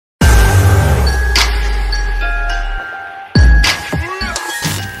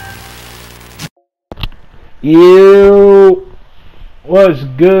Yo, what's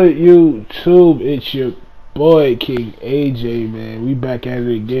good, YouTube? It's your boy King AJ, man. We back at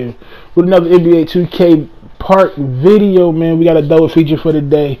it again with another NBA 2K part video, man. We got a double feature for the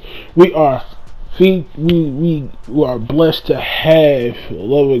day. We are blessed to have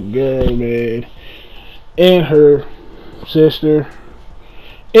LoverGirl, man, and her sister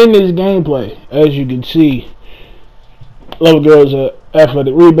in this gameplay. As you can see, LoverGirl is a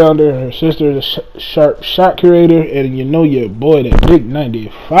athletic rebounder. Her sister is a sharp shot creator, and you know your boy, that big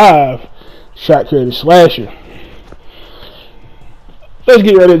 95 shot creator slasher. Let's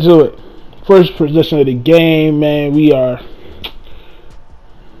get right into it. First possession of the game, man. They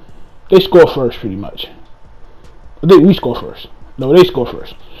score first, pretty much. We score first. No, they score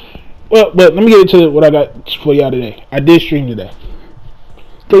first. Well, but let me get into what I got for y'all today. I did stream today.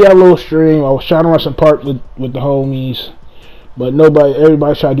 Get y'all a little stream. I was trying to run some park with the homies. But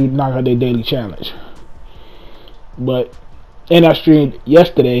everybody try to knock out their daily challenge. And I streamed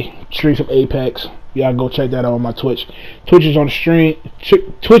yesterday, streamed some Apex. Y'all go check that out on my Twitch. Twitch is on the stream.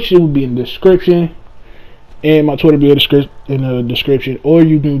 Twitch will be in the description, and my Twitter will be in the description. Or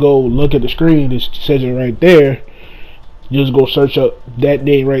you can go look at the screen. It says it right there. Just go search up that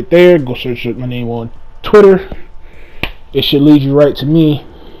name right there. Go search up my name on Twitter. It should lead you right to me.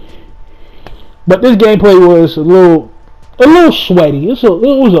 But this gameplay was a little sweaty. It was a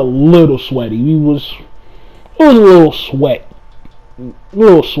little sweaty. It was a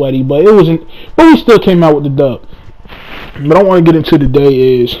little sweaty, but it wasn't. But we still came out with the dub. But I want to get into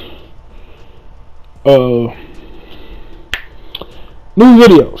today is new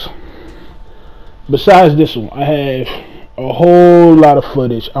videos. Besides this one, I have a whole lot of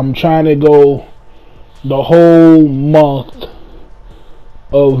footage. I'm trying to go the whole month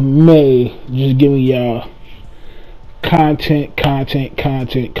of May, just giving y'all content,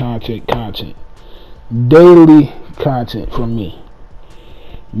 daily content from me.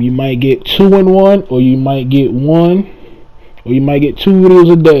 You might get 2 in one, or you might get one, or you might get 2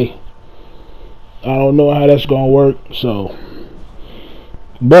 videos a day. I don't know how that's gonna work,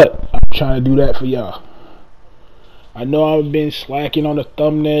 but I'm trying to do that for y'all. I know I've been slacking on the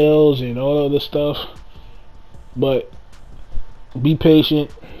thumbnails and all other stuff, but be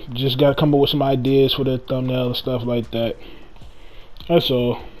patient. Just gotta come up with some ideas for the thumbnail and stuff like that. That's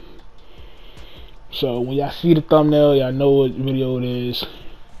all. So when y'all see the thumbnail, y'all know what video it is.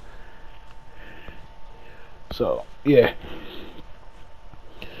 So yeah.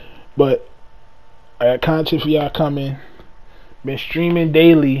 But I got content for y'all coming. Been streaming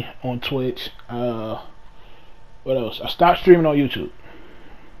daily on Twitch. What else? I stopped streaming on YouTube.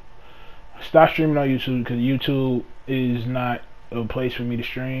 Because YouTube is not a place for me to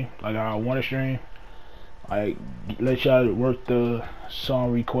stream like I want to stream. Like, let y'all work the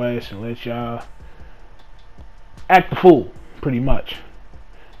song requests and let y'all act the fool, pretty much.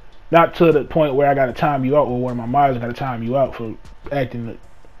 Not to the point where I gotta time you out, or one of my mods gotta time you out for acting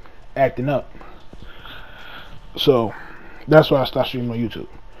up. So that's why I stopped streaming on YouTube.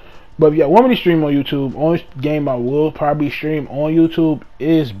 But if y'all want me to stream on YouTube, only game I will probably stream on YouTube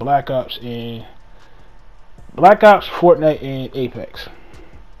is Black Ops, Fortnite, and Apex.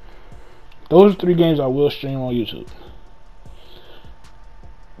 Those are 3 games I will stream on YouTube.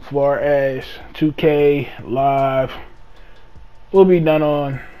 As far as 2K Live, will be done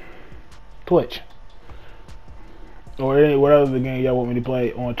on Twitch, or what other game y'all want me to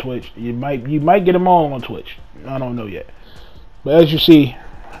play on Twitch. You might get them all on Twitch. I don't know yet. But as you see,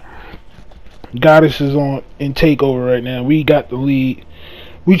 Godesss is in takeover right now. We got the lead.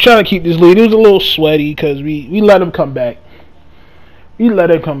 We try to keep this lead. It was a little sweaty because we let him come back. Like,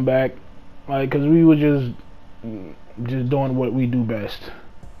 because we were just doing what we do best.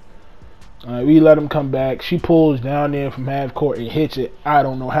 We let him come back. She pulls down there from half court and hits it. I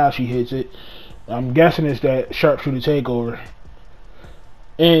don't know how she hits it. I'm guessing it's that sharpshooter takeover.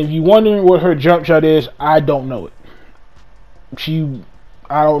 And if you're wondering what her jump shot is, I don't know it.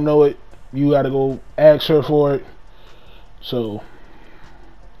 I don't know it. You gotta go ask her for it. So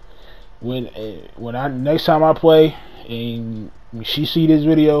when next time I play and she see this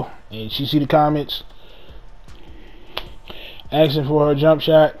video and she see the comments asking for her jump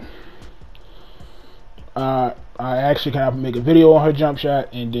shot, I actually can make a video on her jump shot,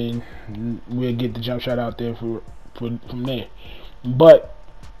 and then we'll get the jump shot out there from there. But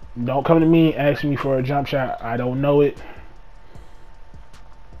don't come to me asking me for a jump shot. I don't know it.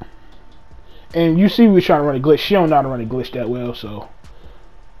 And you see, we're trying to run a glitch. She don't know how to run a glitch that well, so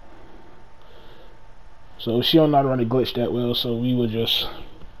she don't know how to run a glitch that well. So we were just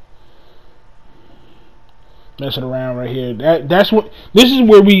messing around right here. That's what. This is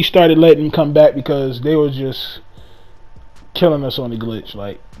where we started letting them come back because they were just killing us on the glitch,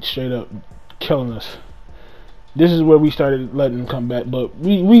 like straight up killing us. This is where we started letting them come back, but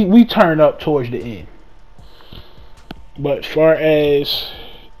we turned up towards the end. But as far as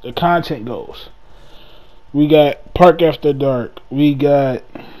the content goes, we got Park After Dark. We got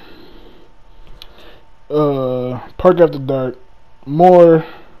Park After Dark. More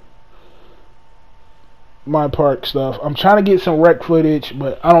my park stuff. I'm trying to get some rec footage,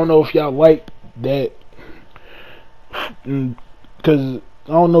 but I don't know if y'all like that, because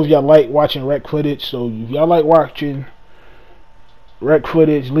I don't know if y'all like watching rec footage. So if y'all like watching rec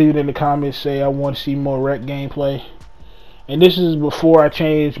footage, leave it in the comments. Say I want to see more rec gameplay. And this is before I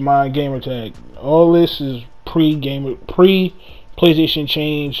changed my gamer tag. All this is pre PlayStation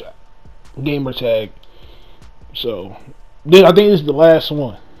change gamer tag. So I think this is the last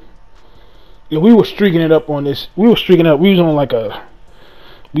one. And we were streaking it up on this. We were streaking up. We was on like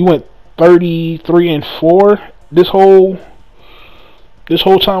we went 33-4 this whole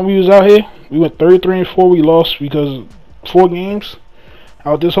time we was out here. We went 33-4. We lost because of 4 games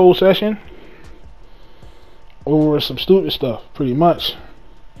out this whole session over some stupid stuff, pretty much.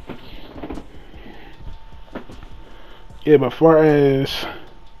 Yeah, but as far as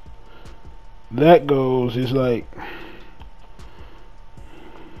that goes, it's like,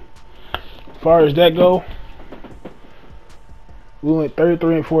 as far as that go, we went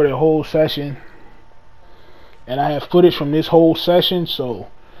 33-4 the whole session, and I have footage from this whole session. So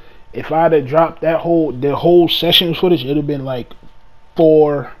if I'd have dropped the whole session footage, it'd have been like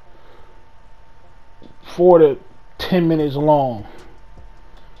 4 to 10 minutes long,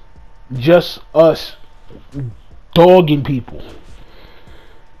 just us dogging people,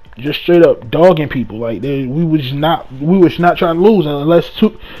 just straight up dogging people. Like we was not trying to lose unless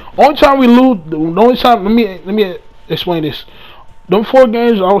only time we lose. The only time, let me explain this. Them 4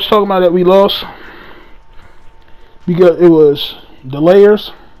 games I was talking about that we lost, because it was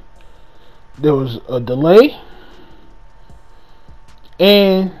delayers. There was a delay,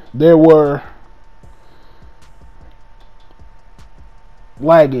 and there were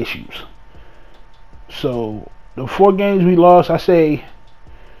lag issues. So the 4 games we lost, I say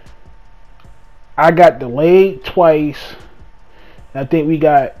I got delayed twice. I think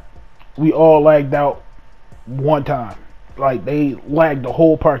we all lagged out one time. Like they lagged the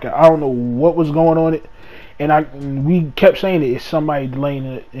whole park out. I don't know what was going on it, and we kept saying it's somebody delaying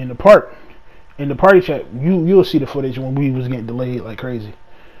it in the park. In the party chat, you'll see the footage when we was getting delayed like crazy.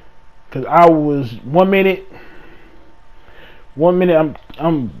 Cause I was 1 minute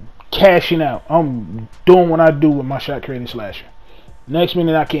I'm cashing out. I'm doing what I do with my shot creating slasher. Next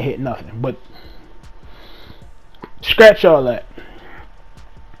minute I can't hit nothing. But scratch all that.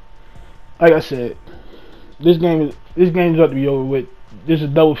 Like I said, this game's about to be over with. This is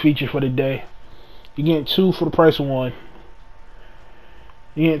a double feature for the day. You're getting 2 for the price of 1.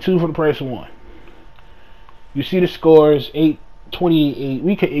 You're getting 2 for the price of 1. You see the scores, 28-8.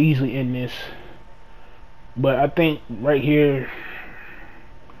 We could easily end this, but I think right here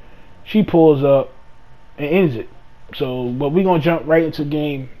she pulls up and ends it. So, but we're gonna jump right into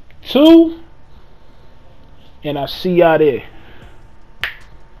game 2, and I see y'all there.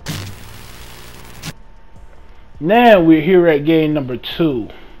 Now we're here at game number 2.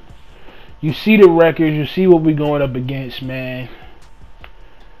 You see the records, you see what we're going up against, man.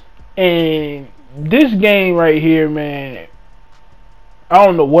 And this game right here, man, I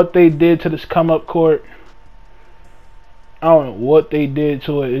don't know what they did to this come up court. I don't know what they did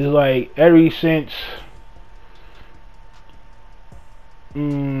to it. It's like ever since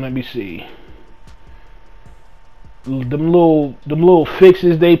let me see. Them little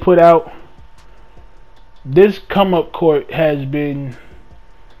fixes they put out. This come up court has been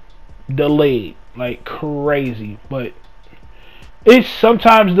delayed like crazy, but it's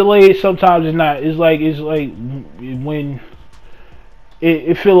sometimes delayed, sometimes it's not. It's like when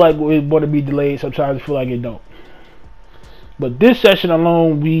it feel like it want to be delayed, sometimes it feel like it don't. But this session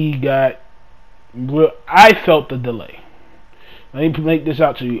alone, I felt the delay. Let me make this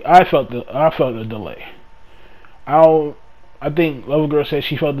out to you. I felt the delay. I think LoverGirl said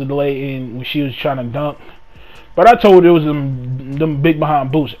she felt the delay when she was trying to dunk. But I told her it was them big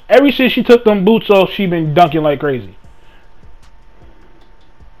behind boots. Ever since she took them boots off, she been dunking like crazy.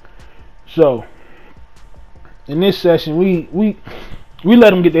 So in this session, we let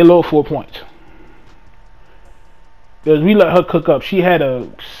them get their little 4 points. Because we let her cook up. She had a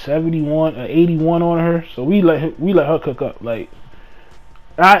 71, a 81 on her, so we let her cook up. Like,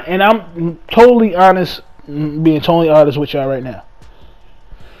 I'm totally honest, being totally honest with y'all right now.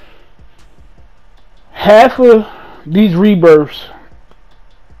 half of these rebirths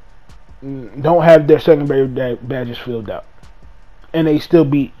don't have their secondary badges filled out, and they still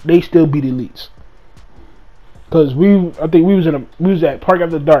beat elites. Cause I think we was at Park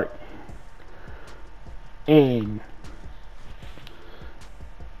After Dark, and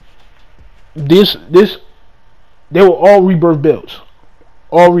they were all rebirth builds,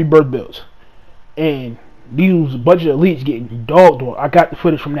 and these was a bunch of elites getting dogged on. I got the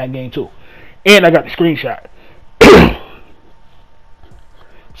footage from that game too, and I got the screenshot.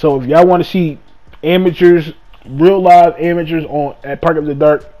 So if y'all want to see amateurs, real live amateurs at Park After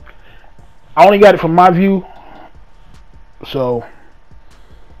Dark, I only got it from my view, so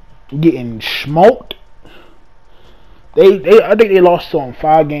getting smoked. I think they lost on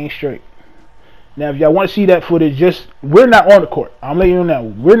 5 games straight. Now, if y'all want to see that footage, we're not on the court. I'm letting you know now.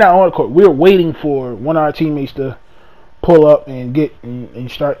 We're not on the court. We're waiting for one of our teammates to pull up and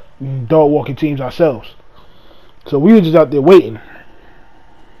and start dog walking teams ourselves. So we were just out there waiting.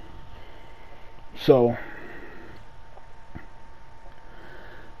 So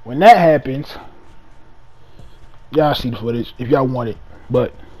when that happens, y'all see the footage if y'all want it.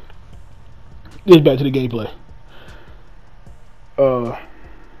 But get back to the gameplay.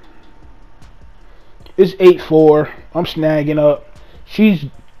 It's 8-4. I'm snagging up. She's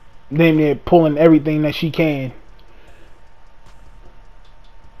damn near pulling everything that she can.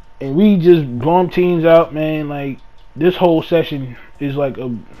 And we just blowing teams out, man. Like, this whole session is like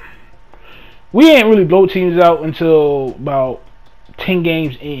we ain't really blow teams out until about 10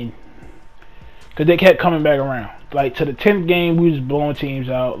 games in. Because they kept coming back around. Like, to the 10th game, we was blowing teams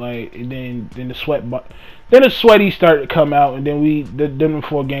out. Like, and then the sweaties started to come out, and then the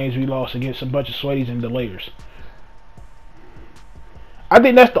 4 games we lost against a bunch of sweaties and delayers. I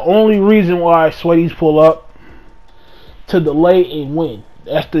think that's the only reason why sweaties pull up, to delay and win.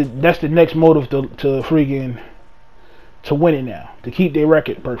 That's the next motive to win it now, to keep their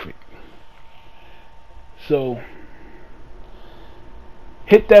record perfect. So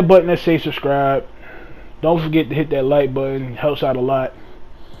hit that button that says subscribe. Don't forget to hit that like button. It helps out a lot.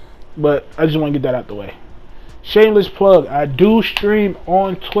 But I just want to get that out the way. Shameless plug. I do stream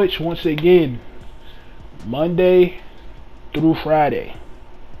on Twitch once again, Monday through Friday.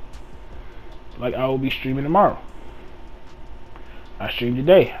 Like, I will be streaming tomorrow. I streamed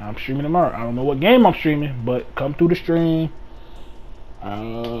today. I'm streaming tomorrow. I don't know what game I'm streaming, but come through the stream.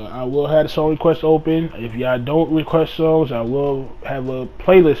 I will have the song request open. If y'all don't request songs, I will have a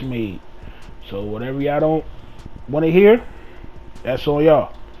playlist made. So whatever y'all don't want to hear, that's on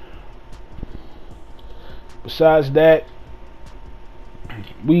y'all. Besides that,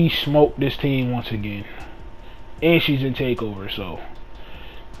 we smoked this team once again. And she's in takeover, so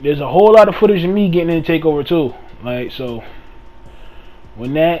there's a whole lot of footage of me getting in takeover too. Like, so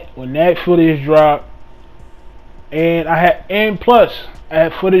when that footage dropped, and plus I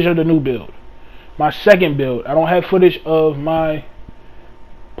have footage of the new build, my second build. I don't have footage of my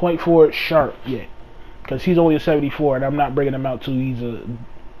point forward sharp yet, because he's only a 74, and I'm not bringing him out till he's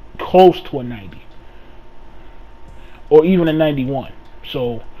close to a 90 or even a 91.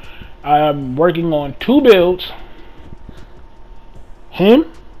 So I'm working on 2 builds.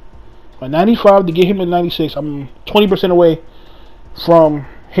 Him, a 95 to get him to 96. I'm 20% away from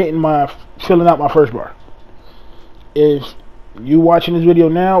filling out my first bar. If you watching this video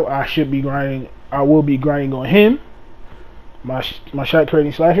now, I will be grinding on him, my shot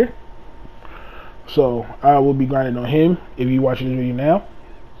creating slasher. So I will be grinding on him if you watching this video now.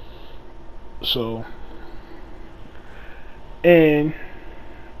 So, and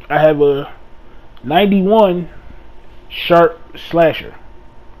I have a 91 sharp slasher.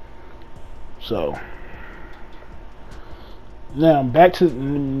 So now back to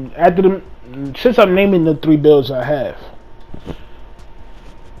since I'm naming the 3 builds I have.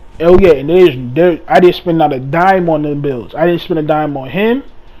 Oh yeah, and I didn't spend not a dime on them builds. I didn't spend a dime on him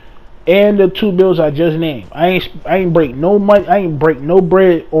and the 2 builds I just named. I ain't break no money. I ain't break no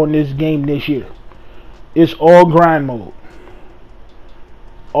bread on this game this year. It's all grind mode.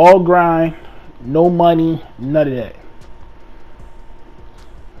 All grind, no money, none of that.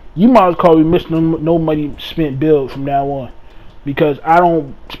 You might as well call me Mr. No Money Spent build from now on, because I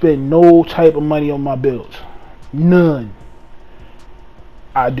don't spend no type of money on my builds. None.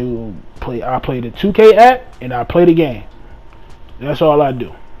 I play the 2K app and I play the game. That's all I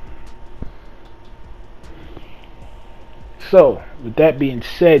do. So, with that being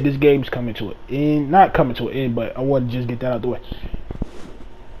said, this game's coming to an end. Not coming to an end, but I want to just get that out of the way.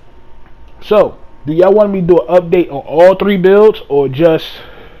 So, do y'all want me to do an update on all 3 builds, or just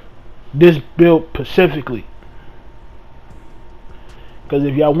this build specifically? Because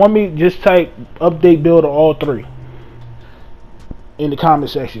if y'all want me, just type update build of all three in the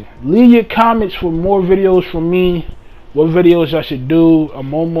comment section. Leave your comments for more videos from me. What videos I should do.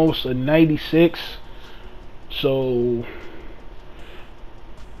 I'm almost a 96. So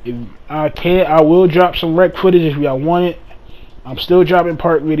if I can, I will drop some rec footage if y'all want it. I'm still dropping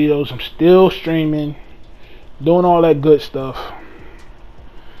park videos. I'm still streaming, doing all that good stuff.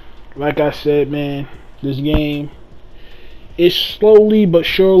 Like I said, man, this game is slowly but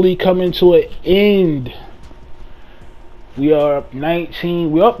surely coming to an end. We are up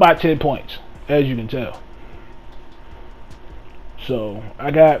 19. We're up by 10 points, as you can tell. So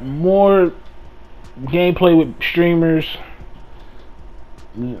I got more gameplay with streamers.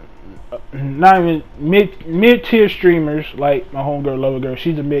 Not even mid-tier streamers like my homegirl LoverGirl.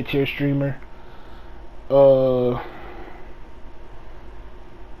 She's a mid-tier streamer. Who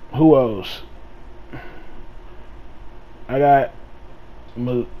else? I got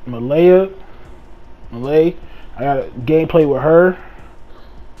Malay. I got a gameplay with her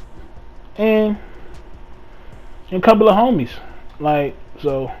and a couple of homies. Like,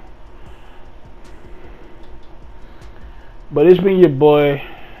 so. But it's been your boy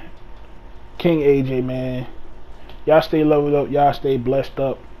King AJ, man. Y'all stay leveled up, y'all stay blessed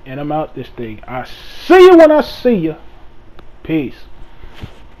up, and I'm out this thing. I see you when I see you. Peace.